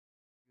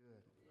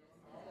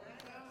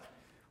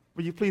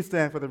Will you please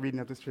stand for the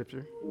reading of the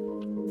scripture?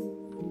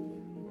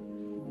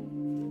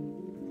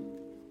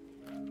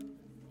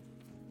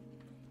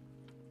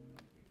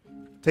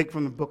 Take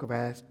from the book of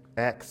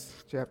Acts,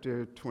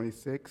 chapter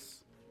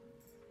 26,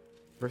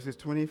 verses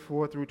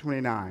 24 through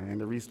 29,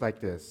 and it reads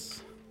like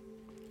this.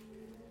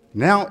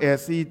 Now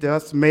as he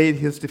thus made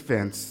his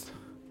defense,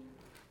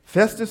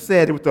 Festus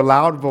said with a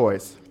loud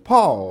voice,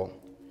 Paul,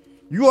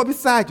 you are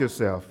beside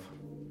yourself.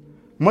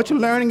 Much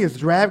learning is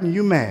driving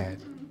you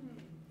mad.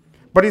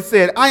 But he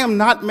said, I am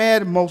not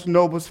mad, most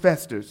noble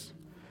Festus,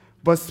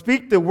 but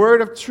speak the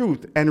word of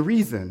truth and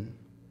reason.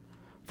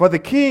 For the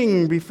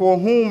king, before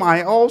whom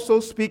I also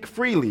speak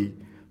freely,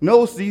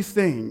 knows these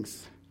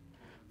things.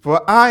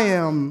 For I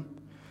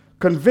am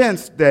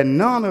convinced that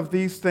none of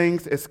these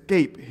things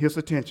escape his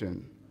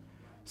attention,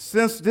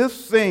 since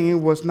this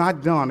thing was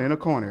not done in a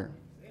corner.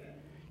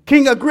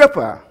 King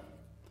Agrippa,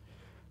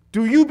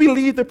 do you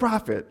believe the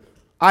prophet?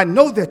 I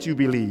know that you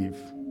believe.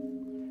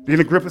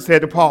 Then Agrippa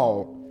said to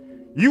Paul,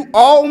 you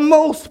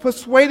almost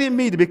persuaded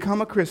me to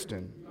become a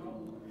Christian.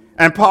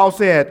 And Paul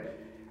said,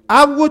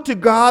 I would to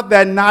God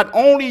that not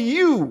only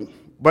you,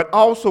 but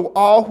also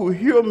all who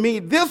hear me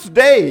this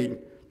day,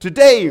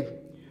 today,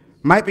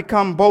 might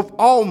become both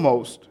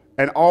almost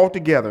and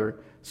altogether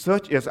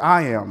such as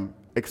I am,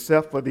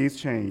 except for these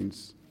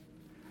chains.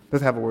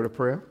 Let's have a word of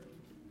prayer.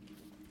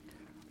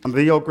 Under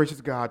thee, O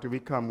gracious God, do we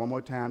come one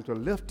more time to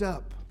lift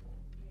up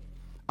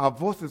our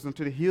voices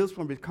unto the hills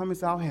from which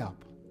cometh our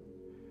help.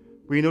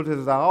 We know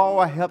that all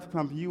our help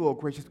comes from you, O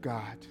gracious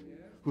God,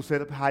 who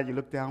set up high, you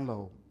look down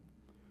low.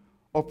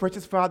 Oh,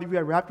 precious Father, you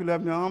have wrapped your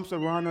loving arms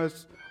around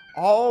us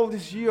all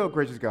this year, oh,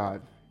 gracious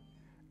God.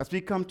 As we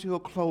come to a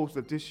close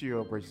of this year,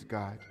 oh, gracious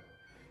God.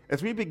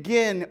 As we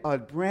begin a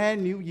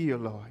brand new year,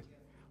 Lord,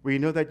 we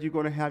know that you're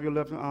going to have your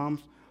loving arms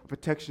of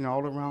protection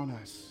all around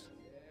us.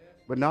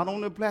 But not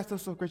only bless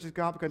us, oh, gracious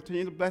God, but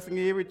continue to blessing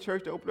every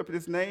church to open up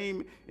this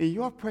name in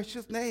your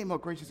precious name, oh,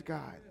 gracious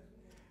God.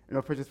 And,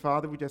 oh, precious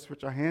Father, we just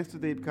switch our hands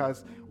today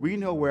because we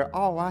know where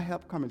all our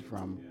help coming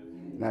from.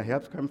 And our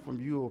help's coming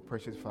from you, oh,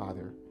 precious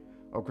Father.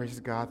 Oh, gracious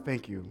God,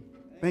 thank you.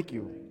 Thank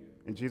you.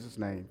 In Jesus'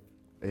 name,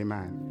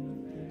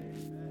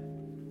 amen.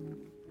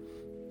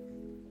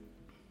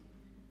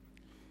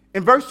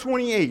 In verse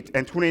 28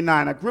 and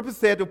 29, Agrippa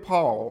said to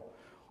Paul,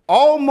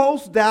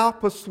 almost thou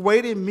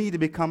persuaded me to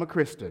become a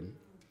Christian.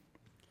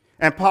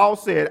 And Paul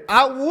said,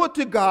 I would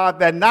to God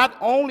that not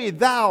only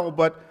thou,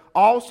 but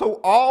also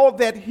all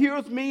that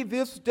hears me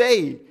this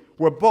day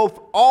were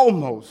both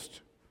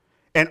almost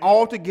and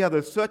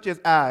altogether such as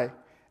I,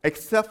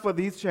 except for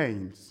these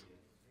chains.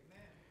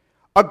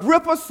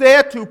 Agrippa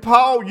said to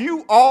Paul,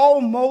 you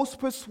almost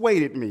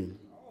persuaded me.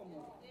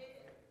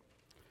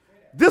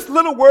 This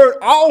little word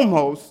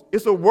almost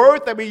is a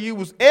word that we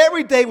use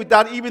every day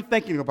without even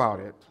thinking about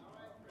it.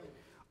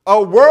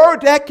 A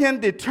word that can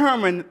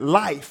determine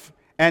life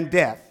and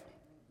death.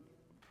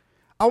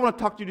 I want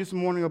to talk to you this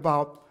morning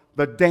about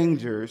the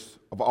dangers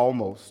of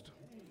almost.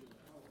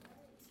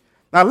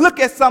 Now look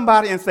at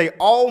somebody and say,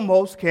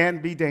 almost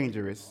can be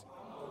dangerous.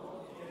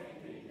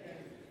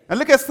 And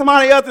look at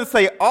somebody else and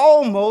say,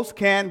 almost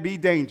can be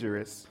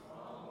dangerous.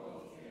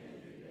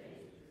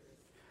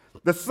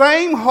 The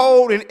same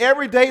hold in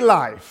everyday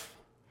life.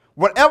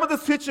 Whatever the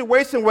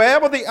situation,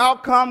 wherever the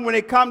outcome, when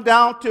it comes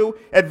down to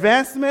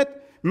advancement,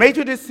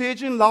 major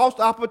decision, lost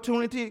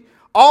opportunity,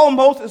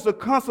 almost is a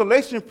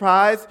consolation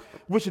prize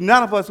which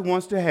none of us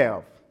wants to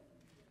have.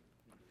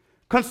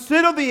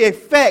 Consider the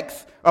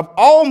effects of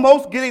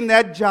almost getting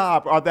that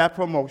job or that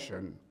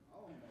promotion.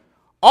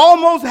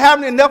 Almost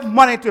having enough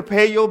money to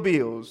pay your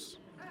bills.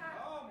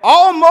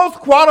 Almost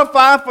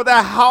qualifying for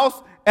that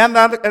house and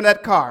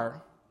that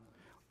car.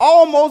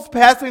 Almost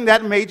passing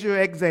that major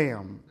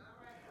exam.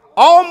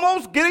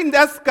 Almost getting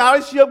that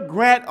scholarship,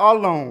 grant, or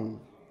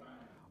loan.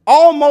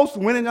 Almost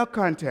winning a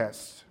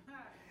contest.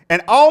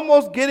 And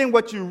almost getting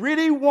what you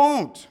really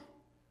want.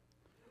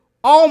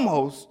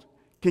 Almost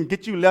can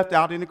get you left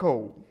out in the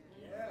cold.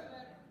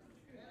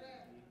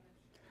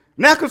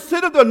 Now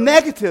consider the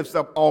negatives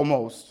of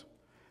almost.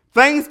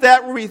 Things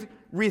that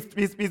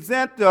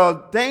represent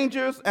the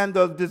dangers and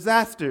the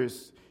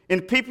disasters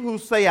in people who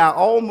say, I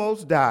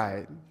almost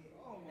died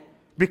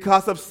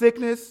because of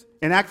sickness,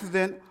 an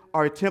accident,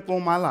 or a temple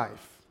in my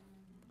life.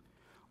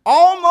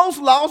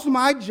 Almost lost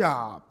my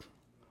job.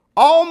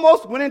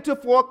 Almost went into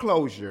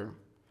foreclosure.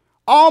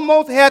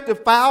 Almost had to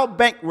file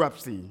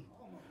bankruptcy.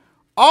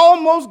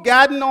 Almost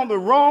gotten on the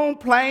wrong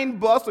plane,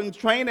 bus, and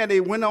train that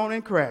they went on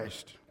and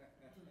crashed.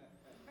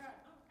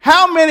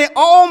 How many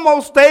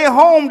almost stay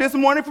home this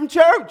morning from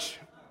church?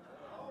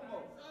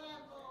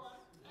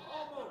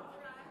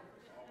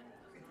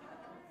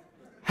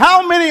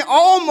 How many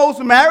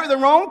almost married the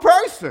wrong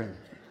person?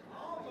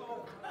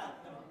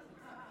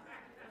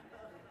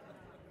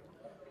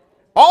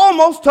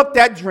 Almost took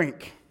that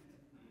drink.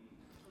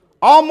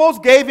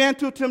 Almost gave in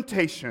to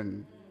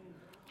temptation.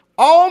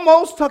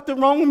 Almost took the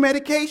wrong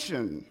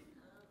medication.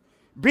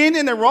 Being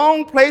in the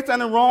wrong place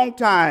and the wrong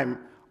time.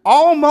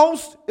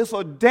 Almost is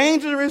a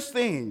dangerous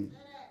thing.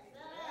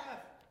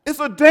 It's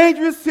a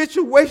dangerous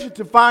situation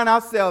to find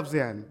ourselves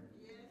in.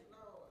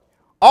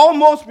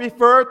 Almost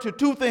refer to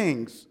two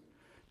things: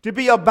 to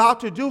be about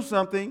to do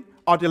something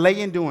or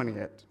delay in doing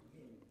it.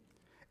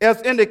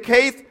 As in the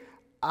case,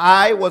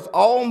 I was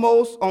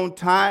almost on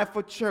time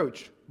for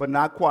church, but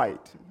not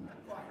quite.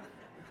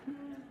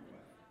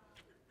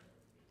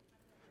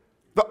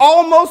 The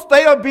almost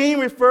state of being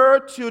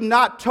referred to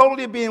not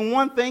totally being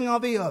one thing or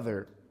the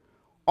other,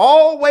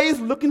 always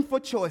looking for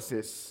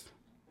choices,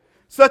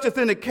 such as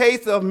in the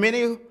case of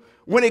many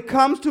when it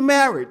comes to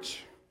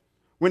marriage,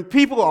 when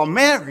people are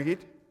married,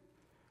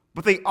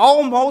 but they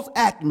almost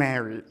act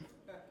married.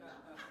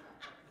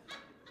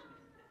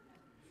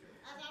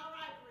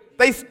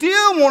 They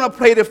still want to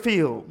play the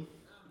field.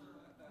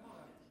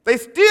 They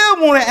still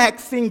want to act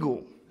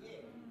single.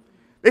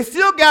 They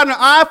still got an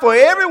eye for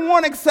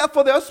everyone except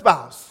for their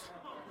spouse.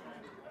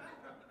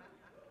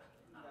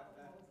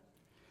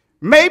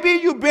 Maybe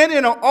you've been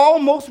in an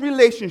almost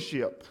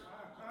relationship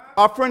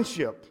or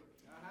friendship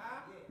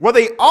where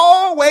they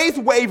always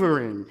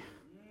wavering.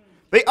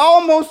 They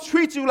almost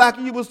treat you like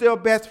you was their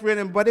best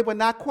friend, but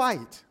not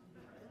quite.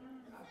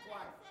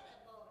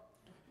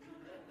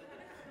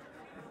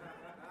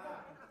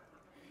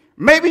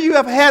 Maybe you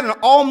have had an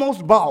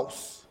almost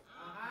boss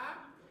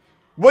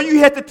where you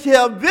had to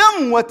tell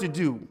them what to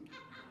do,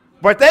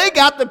 but they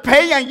got the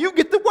pay and you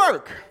get the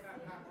work.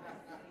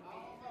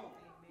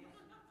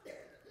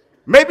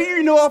 Maybe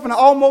you know of an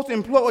almost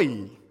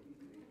employee.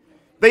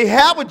 They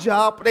have a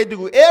job, but they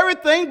do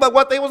everything but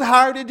what they was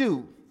hired to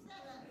do.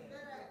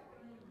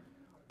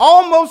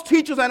 Almost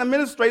teachers and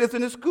administrators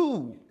in the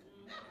school.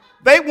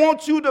 They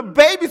want you to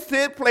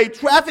babysit, play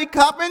traffic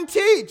cop, and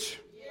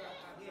teach.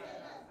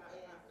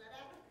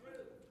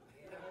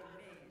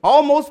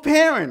 Almost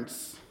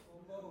parents,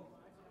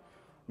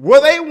 where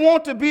they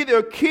want to be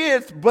their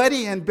kids'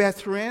 buddy and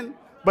best friend,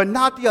 but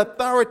not the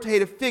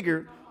authoritative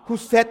figure who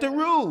set the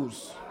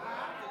rules.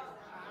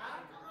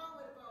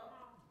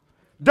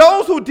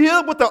 Those who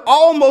deal with the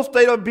almost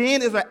state of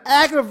being is an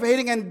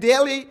aggravating and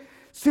deadly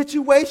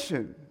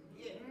situation.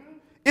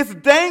 It's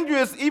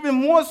dangerous even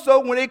more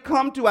so when it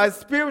comes to our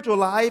spiritual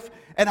life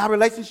and our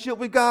relationship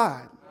with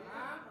God.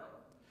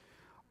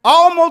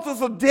 Almost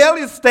is a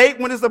deadly state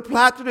when it's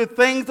applied to the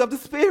things of the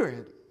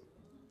Spirit.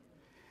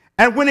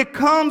 And when it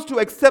comes to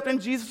accepting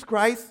Jesus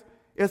Christ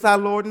as our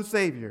Lord and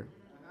Savior.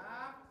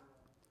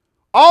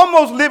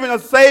 Almost living a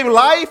saved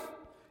life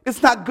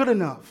is not good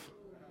enough.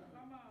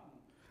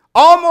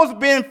 Almost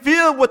being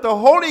filled with the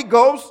Holy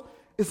Ghost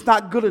is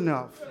not good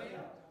enough.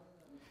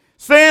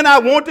 Saying I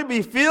want to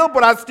be filled,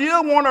 but I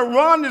still want to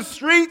run the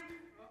street,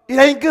 it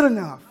ain't good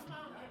enough.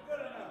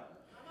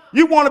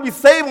 You want to be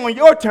saved on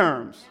your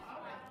terms,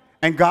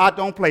 and God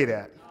don't play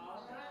that.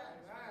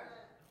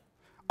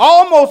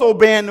 Almost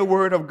obeying the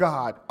word of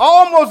God,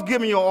 almost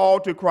giving your all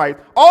to Christ,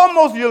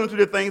 almost yielding to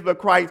the things of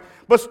Christ,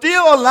 but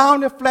still allowing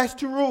the flesh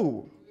to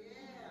rule.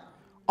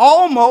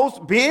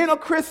 Almost being a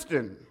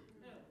Christian.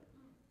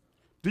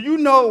 Do you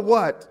know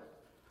what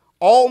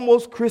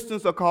almost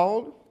Christians are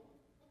called?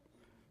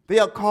 They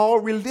are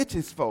called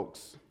religious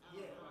folks.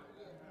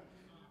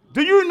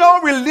 Do you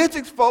know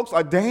religious folks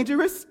are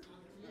dangerous?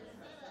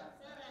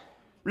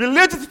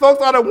 Religious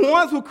folks are the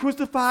ones who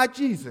crucified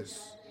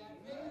Jesus.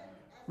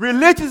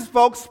 Religious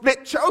folks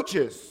split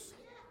churches.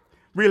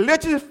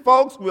 Religious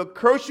folks will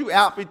curse you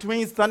out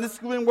between Sunday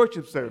school and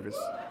worship service.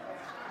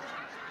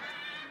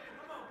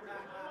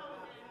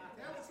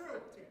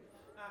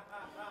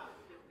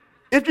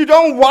 If you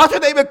don't watch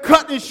it, they will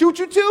cut and shoot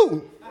you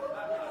too.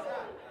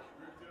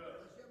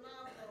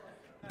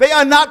 They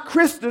are not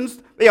Christians.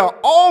 They are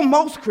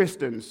almost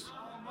Christians.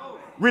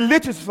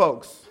 Religious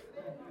folks.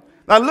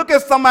 Now look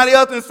at somebody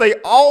else and say,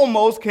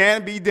 almost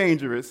can be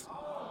dangerous.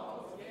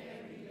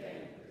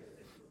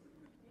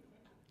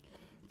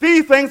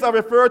 These things are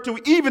referred to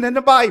even in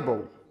the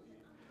Bible.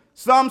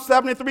 Psalm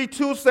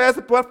 73:2 says,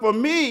 but for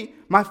me,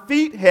 my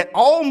feet had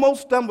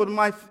almost stumbled,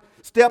 my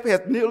step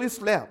has nearly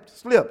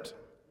slipped.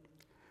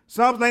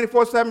 Psalms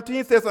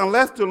 94:17 says,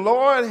 unless the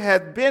Lord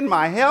had been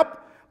my help,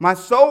 my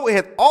soul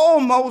had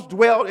almost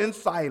dwelled in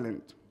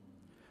silence.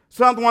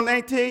 Psalms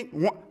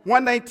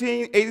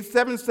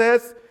 119:87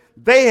 says,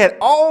 they had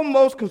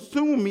almost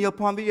consumed me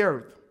upon the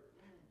earth.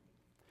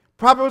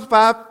 Proverbs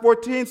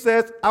 5:14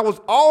 says, I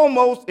was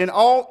almost in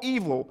all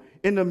evil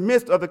in the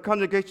midst of the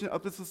congregation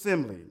of this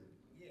assembly.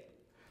 Yeah.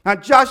 Now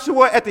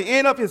Joshua, at the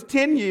end of his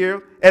 10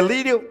 years as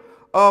leader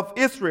of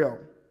Israel,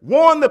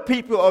 warned the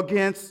people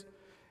against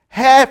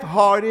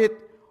half-hearted,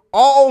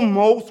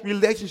 almost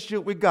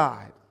relationship with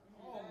God.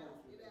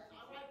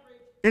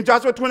 In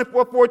Joshua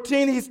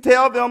 24:14, he's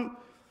tell them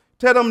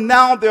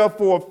now,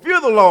 therefore,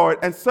 fear the Lord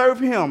and serve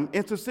him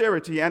in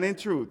sincerity and in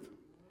truth,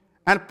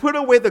 and put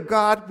away the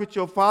God which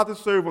your fathers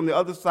served on the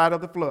other side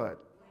of the flood.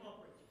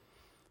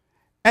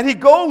 And he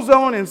goes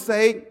on and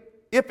say,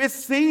 if it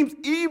seems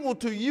evil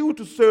to you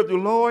to serve the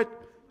Lord,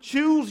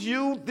 choose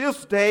you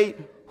this day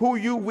who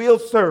you will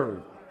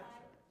serve.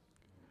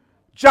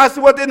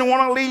 Joshua didn't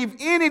want to leave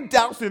any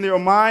doubts in their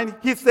mind.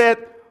 He said,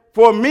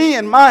 for me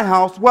and my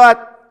house,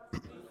 what?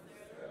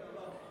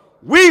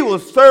 We will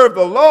serve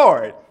the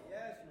Lord.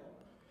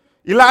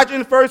 Elijah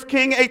in 1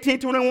 Kings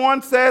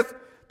 18:21 says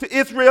to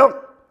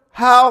Israel,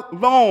 how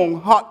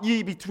long halt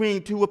ye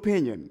between two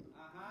opinions?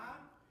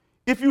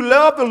 If you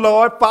love the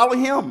Lord, follow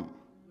him.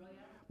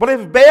 But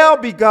if Baal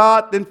be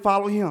God, then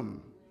follow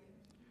him.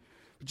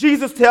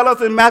 Jesus tells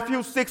us in Matthew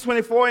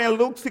 6:24 and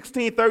Luke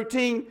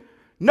 16:13,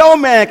 no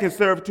man can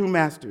serve two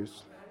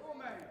masters.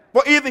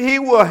 For either he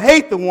will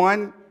hate the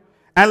one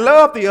and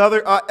love the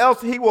other, or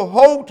else he will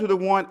hold to the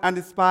one and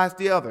despise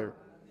the other.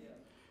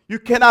 You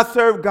cannot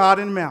serve God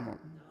and mammon.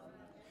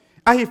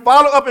 And he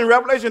followed up in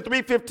Revelation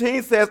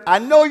 3:15 says, I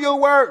know your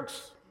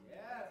works,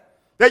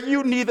 that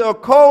you neither are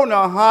cold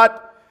nor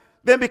hot.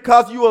 Then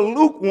because you are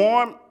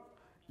lukewarm,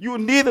 you are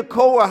neither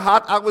cold or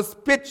hot, I will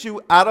spit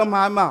you out of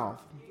my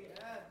mouth.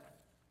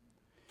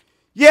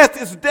 Yes,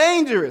 it's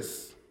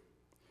dangerous.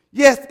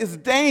 Yes, it's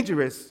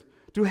dangerous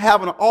to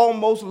have an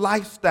almost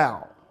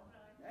lifestyle.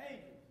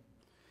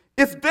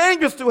 It's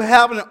dangerous to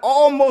have an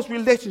almost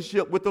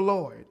relationship with the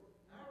Lord.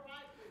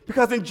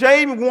 Because in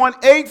James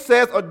 1:8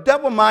 says, a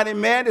double-minded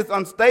man is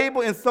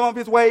unstable in some of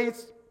his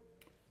ways.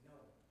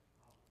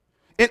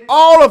 In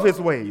all of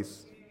his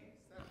ways.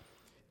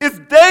 It's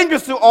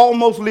dangerous to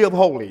almost live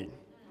holy.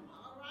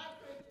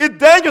 It's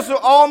dangerous to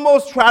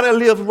almost try to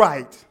live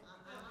right.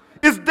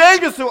 It's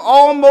dangerous to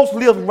almost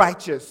live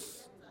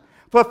righteous.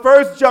 For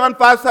 1 John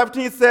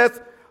 5:17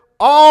 says,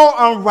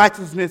 all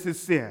unrighteousness is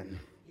sin.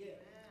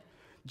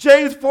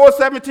 James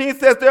 4:17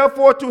 says,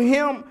 therefore to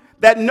him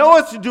that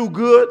knoweth to do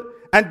good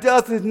and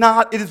does it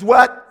not, it is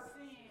what?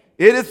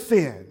 Sin. It is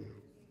sin.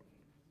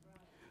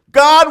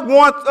 God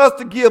wants us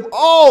to give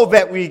all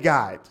that we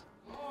got.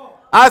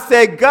 I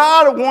said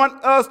God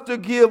wants us to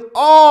give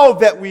all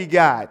that we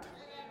got.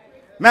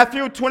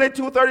 Matthew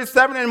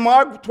 22:37 and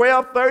Mark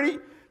 12:30,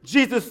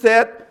 Jesus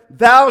said,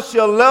 thou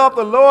shalt love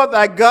the Lord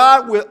thy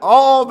God with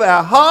all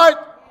thy heart,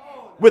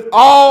 with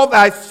all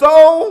thy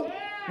soul,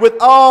 with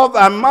all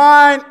thy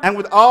mind, and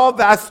with all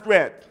thy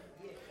strength.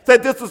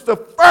 Said this is the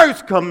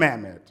first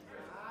commandment.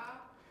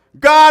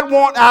 God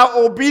wants our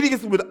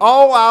obedience with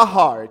all our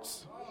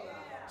hearts.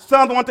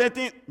 Psalms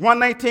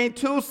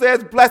 119:2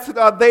 says, blessed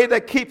are they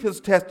that keep his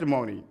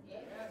testimony,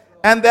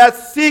 and that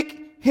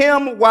seek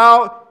him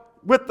while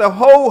with the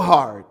whole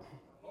heart.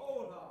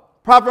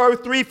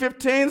 Proverbs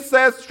 3:15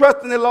 says, trust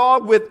in the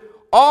Lord with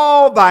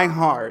all thine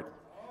heart,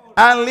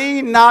 and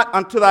lean not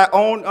unto thy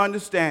own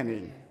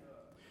understanding.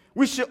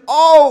 We should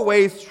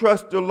always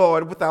trust the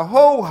Lord with our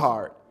whole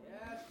heart.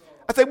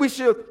 I say we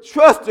should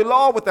trust the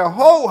Lord with our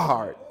whole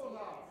heart.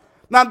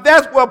 Now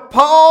that's what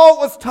Paul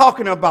was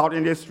talking about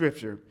in this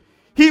scripture.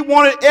 He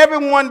wanted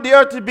everyone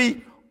there to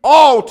be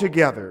all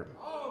together,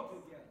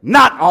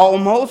 not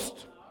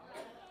almost.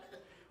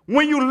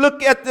 When you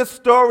look at this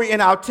story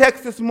in our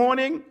text this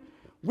morning,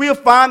 we'll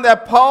find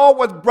that Paul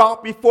was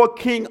brought before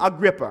King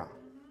Agrippa.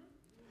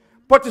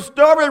 But the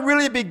story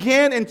really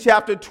began in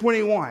chapter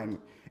 21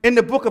 in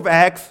the book of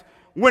Acts,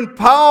 when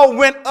Paul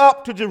went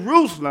up to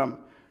Jerusalem,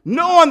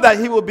 knowing that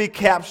he would be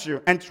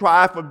captured and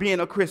tried for being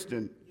a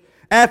Christian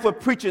and for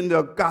preaching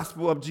the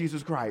gospel of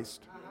Jesus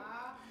Christ.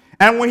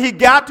 And when he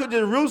got to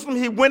Jerusalem,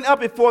 he went up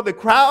before the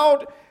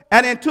crowd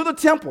and into the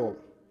temple.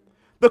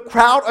 The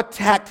crowd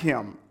attacked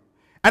him,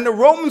 and the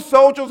Roman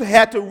soldiers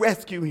had to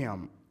rescue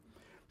him.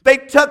 They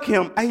took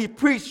him, and he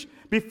preached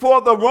before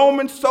the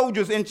Roman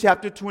soldiers in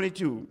chapter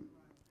 22.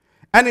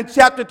 And in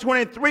chapter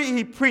 23,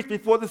 he preached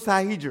before the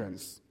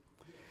Sanhedrins.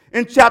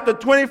 In chapter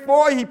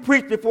 24, he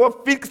preached before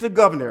Felix the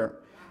governor.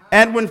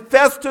 And when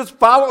Festus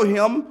followed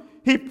him,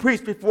 he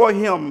preached before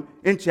him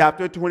in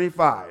chapter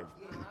 25.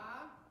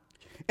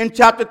 In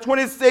chapter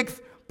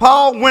 26,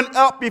 Paul went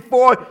up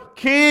before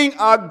King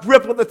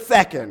Agrippa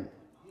II.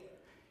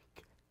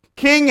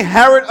 King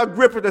Herod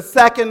Agrippa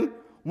II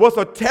was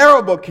a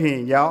terrible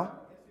king, y'all.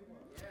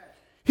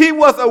 He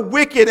was a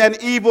wicked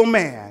and evil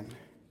man.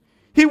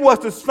 He was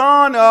the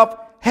son of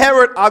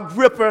Herod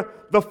Agrippa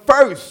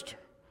I,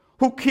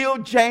 who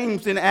killed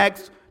James in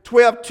Acts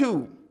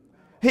 12:2.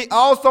 He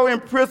also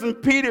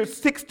imprisoned Peter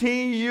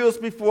 16 years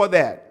before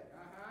that.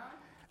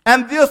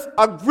 And this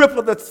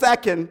Agrippa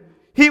II,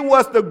 he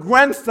was the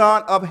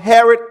grandson of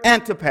Herod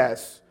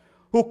Antipas,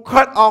 who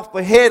cut off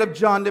the head of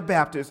John the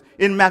Baptist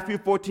in Matthew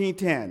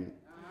 14:10.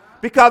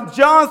 Because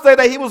John said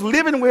that he was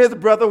living with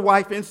his brother's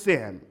wife in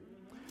sin.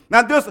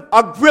 Now this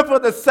Agrippa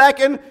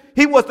II,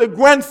 he was the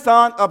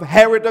grandson of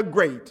Herod the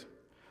Great,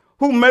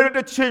 who murdered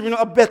the children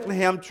of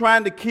Bethlehem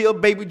trying to kill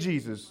baby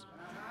Jesus.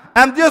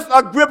 And this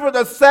Agrippa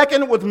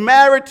II was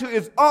married to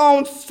his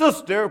own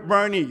sister,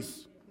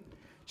 Bernice.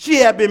 She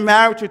had been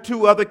married to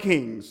 2 other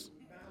kings.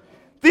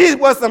 These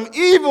were some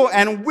evil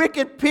and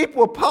wicked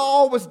people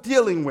Paul was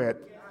dealing with.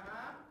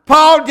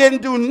 Paul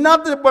didn't do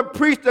nothing but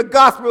preach the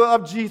gospel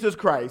of Jesus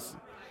Christ.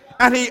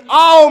 And he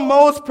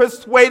almost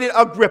persuaded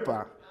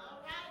Agrippa.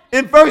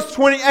 In verse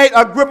 28,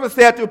 Agrippa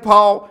said to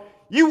Paul,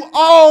 you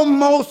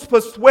almost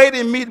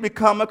persuaded me to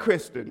become a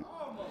Christian.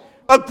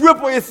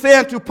 Agrippa is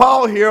saying to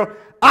Paul here,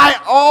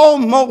 I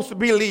almost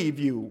believe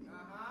you.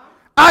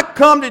 I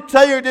come to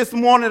tell you this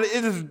morning that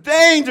it is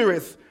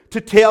dangerous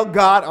to tell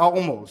God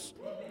almost.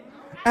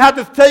 I have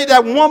to tell you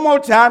that one more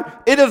time.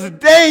 It is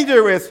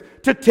dangerous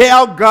to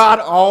tell God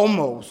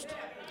almost.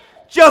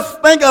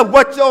 Just think of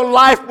what your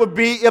life would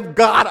be if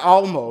God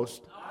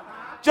almost.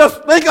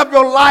 Just think of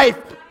your life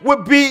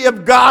would be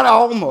if God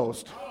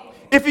almost.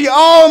 If he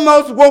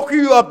almost woke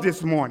you up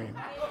this morning.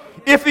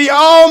 If he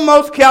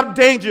almost kept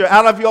danger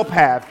out of your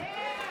path.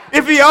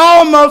 If he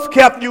almost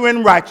kept you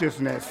in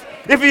righteousness.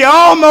 If he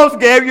almost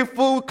gave you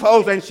food,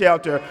 clothes, and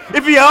shelter.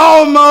 If he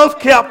almost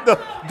kept the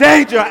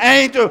danger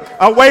angel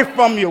away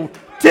from you.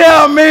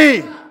 Tell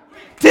me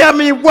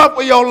what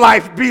will your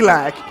life be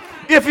like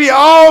if he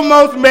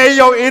almost made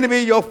your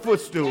enemy your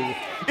footstool,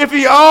 if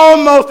he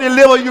almost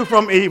delivered you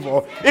from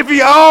evil, if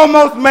he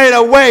almost made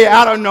a way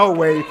out of no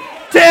way.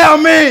 Tell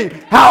me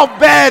how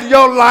bad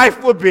your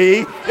life would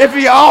be if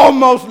he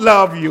almost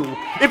loved you,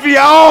 if he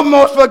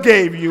almost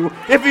forgave you,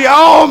 if he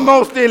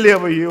almost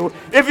delivered you,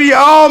 if he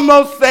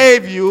almost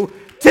saved you.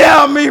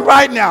 Tell me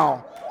right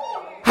now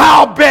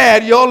how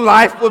bad your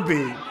life would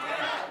be.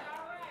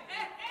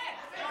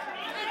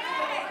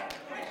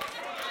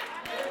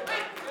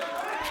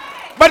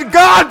 But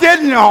God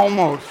didn't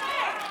almost.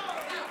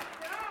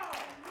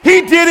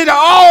 He did it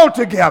all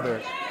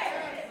together.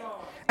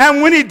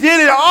 And when he did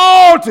it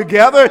all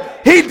together,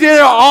 he did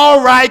an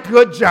all right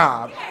good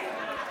job.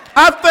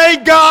 I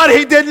thank God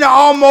he didn't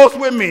almost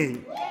with me.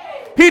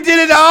 He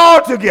did it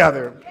all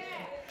together.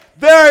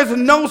 There is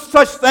no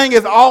such thing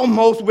as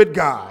almost with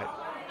God.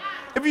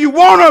 If you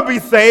want to be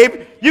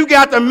saved, you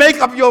got to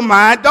make up your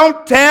mind.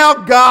 Don't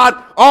tell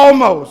God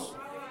almost.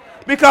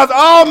 Because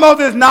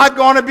almost is not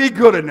going to be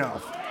good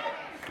enough.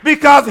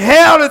 Because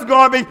hell is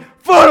going to be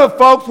full of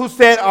folks who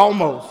said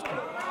almost.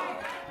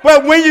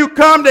 But when you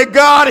come to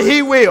God,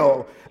 he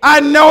will. I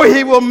know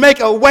he will make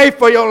a way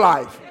for your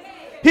life.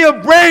 He'll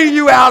bring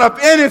you out of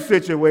any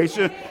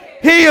situation.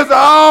 He is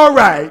all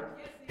right.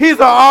 He's an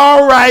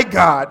all right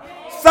God.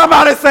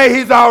 Somebody say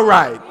he's all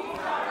right.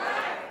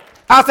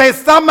 I say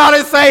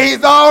somebody say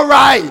he's all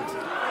right.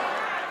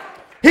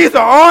 He's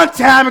an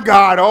on-time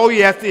God. Oh,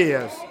 yes, he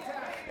is.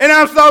 And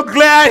I'm so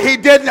glad he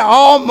didn't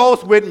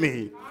almost with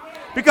me.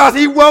 Because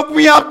he woke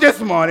me up this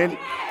morning.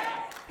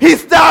 He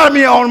started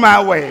me on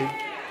my way.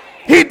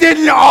 He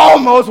didn't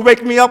almost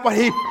wake me up, but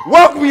he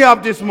woke me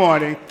up this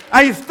morning.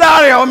 And he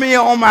started me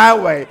on my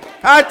way.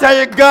 I tell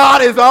you,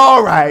 God is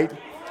all right.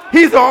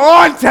 He's an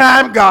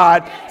on-time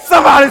God.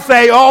 Somebody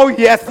say, oh,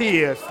 yes, he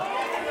is.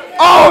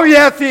 Oh,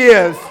 yes, he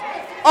is.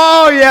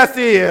 Oh, yes,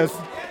 he is.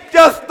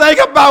 Just think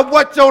about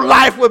what your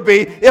life would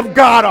be if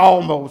God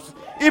almost.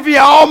 If he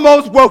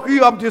almost woke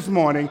you up this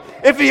morning,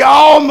 if he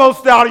almost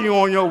started you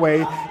on your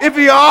way, if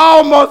he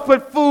almost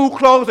put food,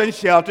 clothes, and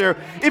shelter,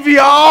 if he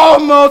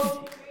almost...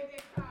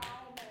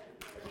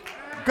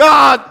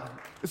 God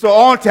is an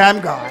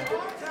on-time God.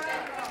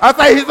 I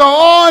say he's an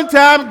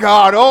on-time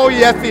God. Oh,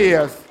 yes, he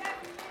is.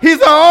 He's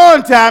an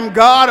on-time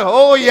God.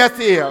 Oh, yes,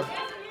 he is.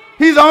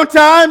 He's on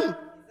time.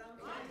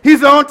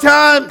 He's on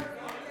time.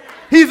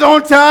 He's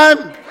on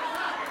time.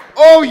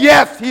 Oh,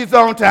 yes, he's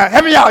on time.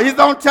 Help me out. He's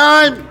on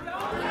time.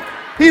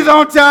 He's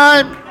on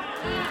time.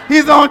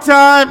 He's on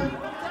time.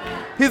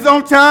 He's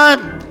on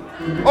time.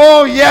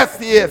 Oh, yes,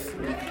 he is.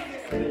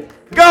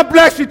 God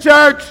bless you,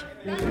 church.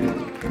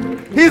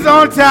 He's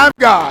on time,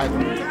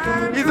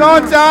 God. He's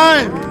on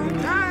time.